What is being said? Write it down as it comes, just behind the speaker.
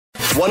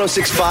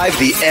106.5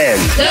 The End.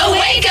 The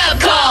Wake Up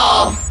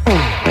Call.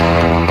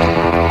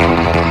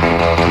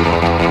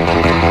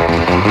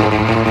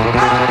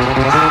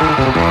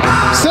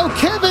 So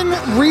Kevin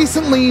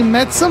recently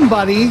met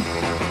somebody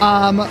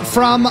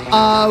from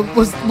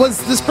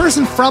was this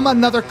person from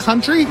another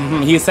country?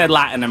 He said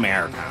Latin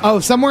America. Oh,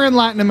 somewhere in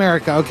Latin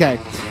America. Okay.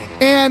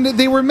 And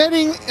they were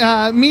meeting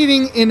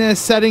in a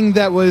setting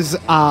that was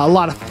a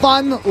lot of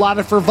fun, a lot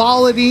of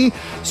frivolity.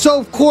 So,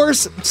 of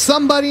course,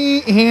 somebody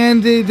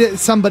handed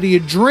somebody a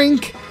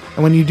drink.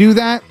 And when you do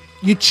that,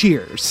 you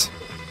cheers.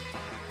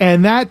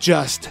 And that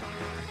just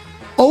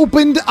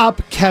opened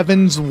up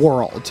Kevin's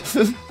world.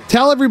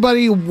 Tell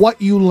everybody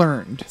what you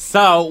learned.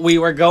 So we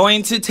were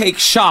going to take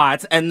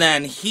shots, and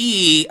then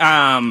he,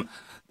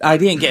 I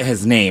didn't get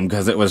his name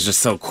because it was just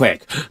so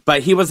quick,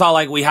 but he was all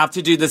like, we have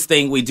to do this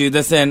thing. We do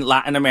this in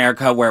Latin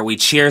America where we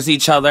cheers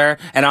each other.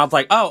 And I was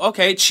like, oh,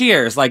 okay,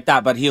 cheers, like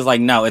that. But he was like,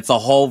 no, it's a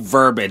whole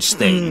verbiage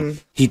thing.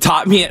 He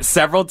taught me it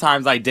several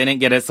times. I didn't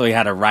get it, so he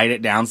had to write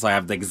it down so I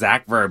have the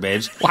exact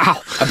verbiage.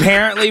 Wow.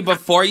 Apparently,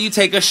 before you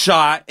take a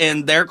shot,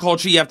 in their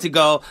culture, you have to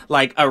go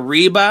like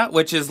arriba,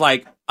 which is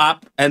like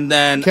up, and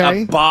then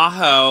Okay.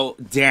 abajo,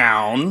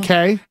 down.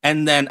 Okay.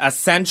 And then a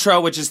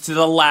centro, which is to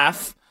the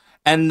left.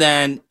 And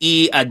then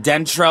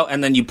adentro,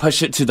 and then you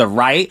push it to the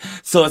right.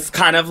 So it's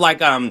kind of like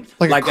a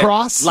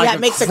cross? like Yeah, it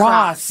makes a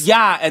cross.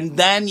 Yeah, and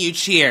then you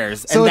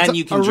cheers, So and it's then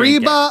you can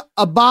drink it. arriba,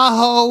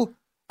 abajo,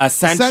 A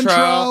centro,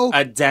 centro,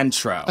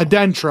 adentro.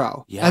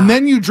 adentro. Yeah. And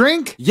then you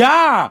drink?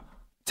 Yeah,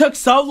 took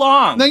so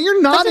long. Now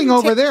you're nodding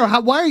over there.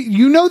 Why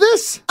you know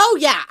this? Oh,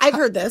 yeah, I've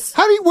heard this.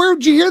 Where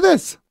did you hear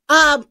this?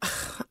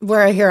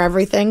 Where I hear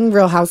everything,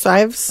 Real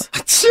Housewives.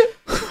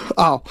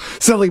 Oh,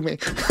 silly me.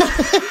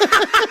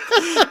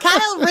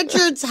 Kyle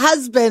Richards'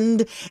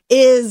 husband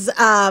is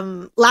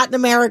Latin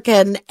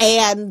American,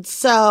 and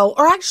so,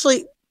 or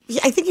actually,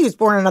 I think he was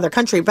born in another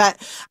country, but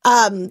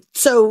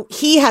so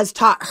he has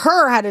taught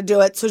her how to do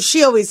it, so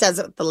she always says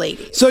it with the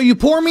ladies. So you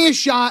pour me a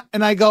shot,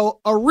 and I go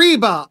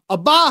arriba,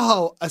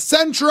 abajo, a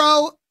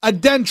centro,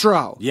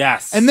 adentro.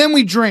 Yes. And then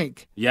we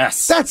drink.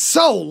 Yes. That's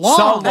so long.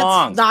 So long.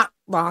 That's not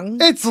wrong.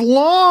 It's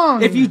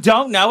long. If you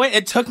don't know it,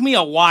 it took me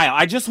a while.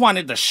 I just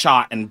wanted the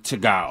shot and to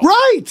go.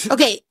 Right.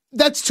 Okay.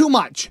 That's too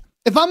much.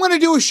 If I'm going to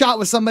do a shot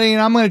with somebody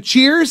and I'm going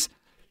to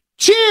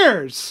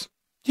cheers.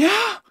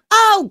 Yeah.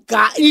 Oh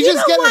God! You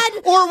just know get what?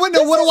 it. Or what? No,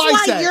 This what do is I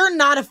why say? You're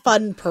not a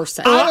fun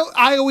person.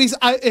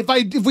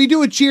 If we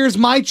do a cheers,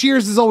 my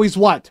cheers is always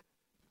what?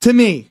 To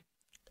me,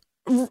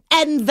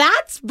 And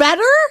that's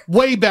better?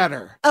 way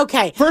better.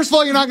 Okay. First of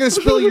all, you're not going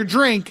to spill your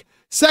drink.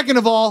 Second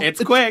of all,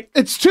 It's quick.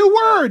 It's 2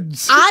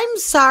 words. I'm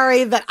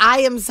sorry that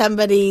I am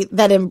somebody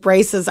that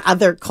embraces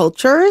other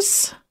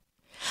cultures.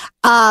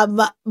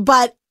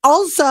 But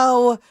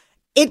also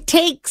it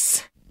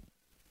takes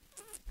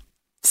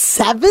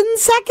 7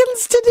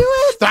 seconds to do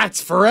it.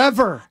 That's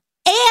forever.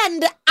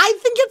 And I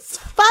think it's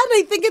fun.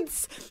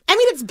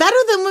 It's better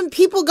than when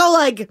people go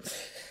like,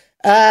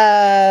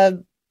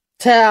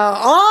 to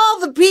all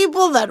the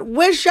people that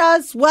wish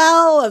us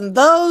well and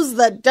those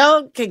that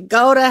don't can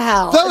go to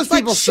hell. Those It's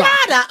like, people suck.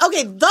 shut up.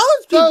 Okay,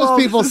 those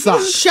people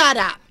suck. Shut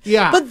up.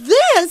 Yeah. But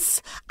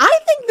this, I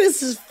think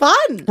this is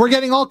fun. We're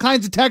getting all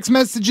kinds of text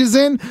messages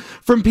in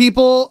from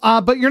people,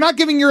 but you're not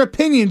giving your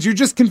opinions. You're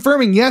just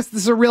confirming, yes,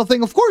 this is a real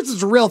thing. Of course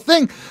it's a real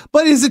thing,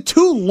 but is it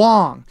too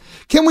long?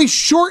 Can we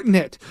shorten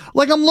it?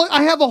 Like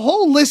I have a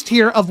whole list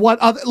here of what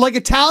like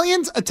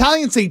Italians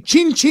say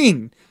chin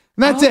chin.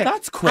 And that's it.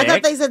 That's quick. I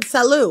thought they said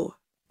salut.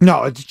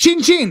 No, it's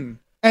chin chin.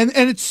 And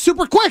it's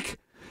super quick.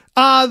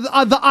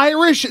 The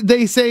Irish,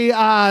 they say,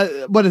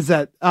 what is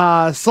that?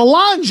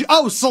 Solange.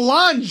 Oh,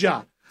 Solange.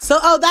 So,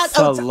 it's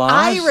Solange.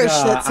 Irish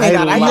that say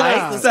that. I thought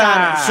it was the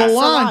that.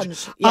 Scottish.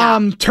 Solange.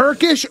 Yeah.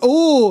 Turkish.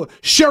 Ooh,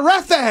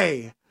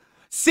 Sharefe.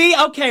 See,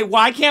 okay,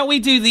 why can't we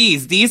do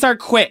these? These are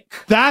quick.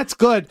 That's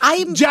good.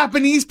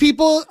 Japanese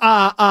people,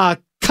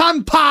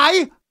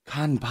 kanpai.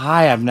 Kanpai,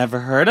 I've never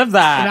heard of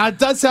that. Now, it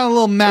does sound a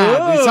little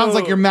mad. It sounds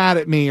like you're mad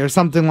at me or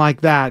something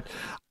like that.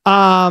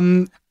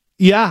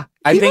 Yeah.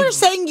 People are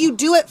saying you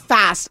do it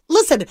fast.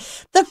 Listen,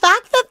 the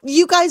fact that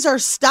you guys are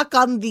stuck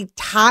on the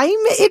time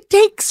it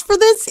takes for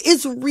this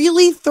is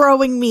really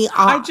throwing me off.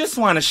 I just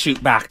want to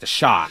shoot back the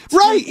shot.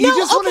 Right. You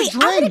just want to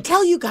I'm going to drink.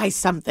 tell you guys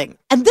something,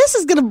 and this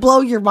is going to blow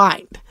your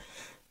mind.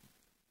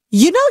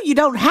 You know you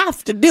don't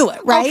have to do it,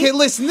 right? Okay,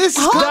 listen, this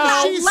is Hold coming.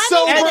 on, She's let me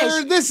sober.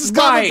 finish. This is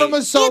coming from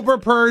a sober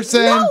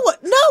person. No.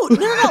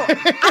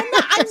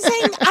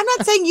 I'm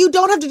not saying you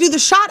don't have to do the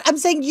shot. I'm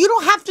saying you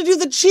don't have to do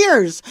the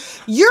cheers.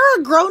 You're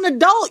a grown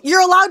adult. You're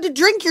allowed to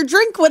drink your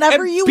drink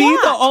whenever you Be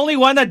want. the only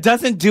one that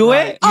doesn't do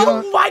it?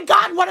 Oh my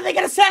God, what are they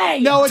going to say?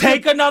 No, it's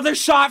Take another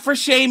shot for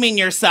shaming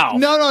yourself.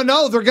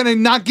 No. They're going to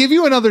not give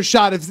you another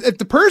shot. If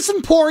the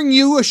person pouring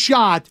you a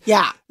shot,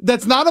 Yeah.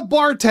 that's not a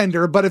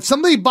bartender, but if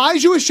somebody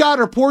buys you a shot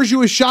or pours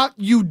you a shot,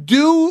 you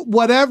do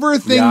whatever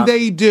thing Yeah,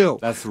 they do.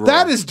 that's rule.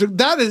 That is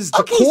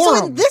Okay, decorum.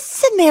 so in this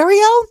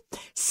scenario,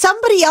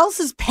 somebody else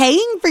is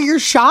paying for your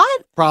shot,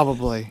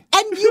 Probably.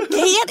 and you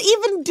can't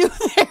even do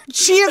their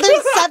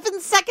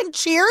 7-second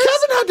cheers?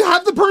 Kevin had to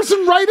have the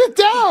person write it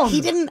down. He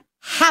didn't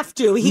have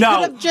to. He could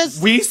No, have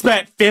just. we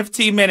spent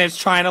 15 minutes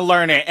trying to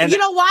learn it. And You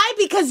know why?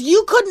 Because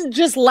you couldn't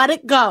just let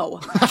it go.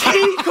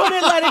 he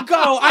couldn't let it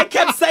go. I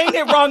kept saying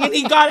it wrong and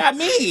he got at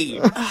me.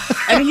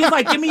 And he's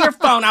like, give me your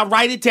phone. I'll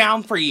write it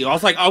down for you. I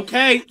was like,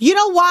 okay. You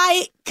know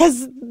why?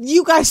 Because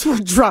you guys were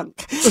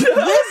drunk. This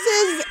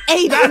is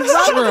a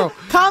drunk true.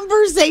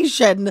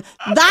 conversation.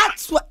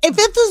 That's what. If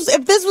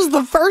this was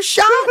the first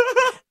shot,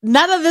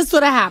 none of this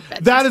would have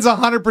happened. That is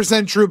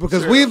 100% true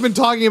because we have been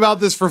talking about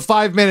this for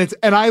 5 minutes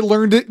and I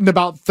learned it in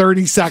about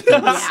 30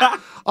 seconds.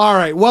 All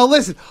right. Well,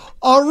 listen.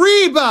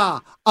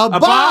 Arriba,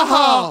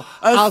 abajo,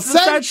 al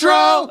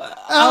centro,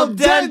 al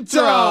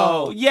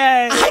dentro.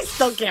 Yay. I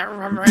still can't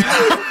remember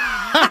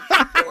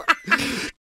it.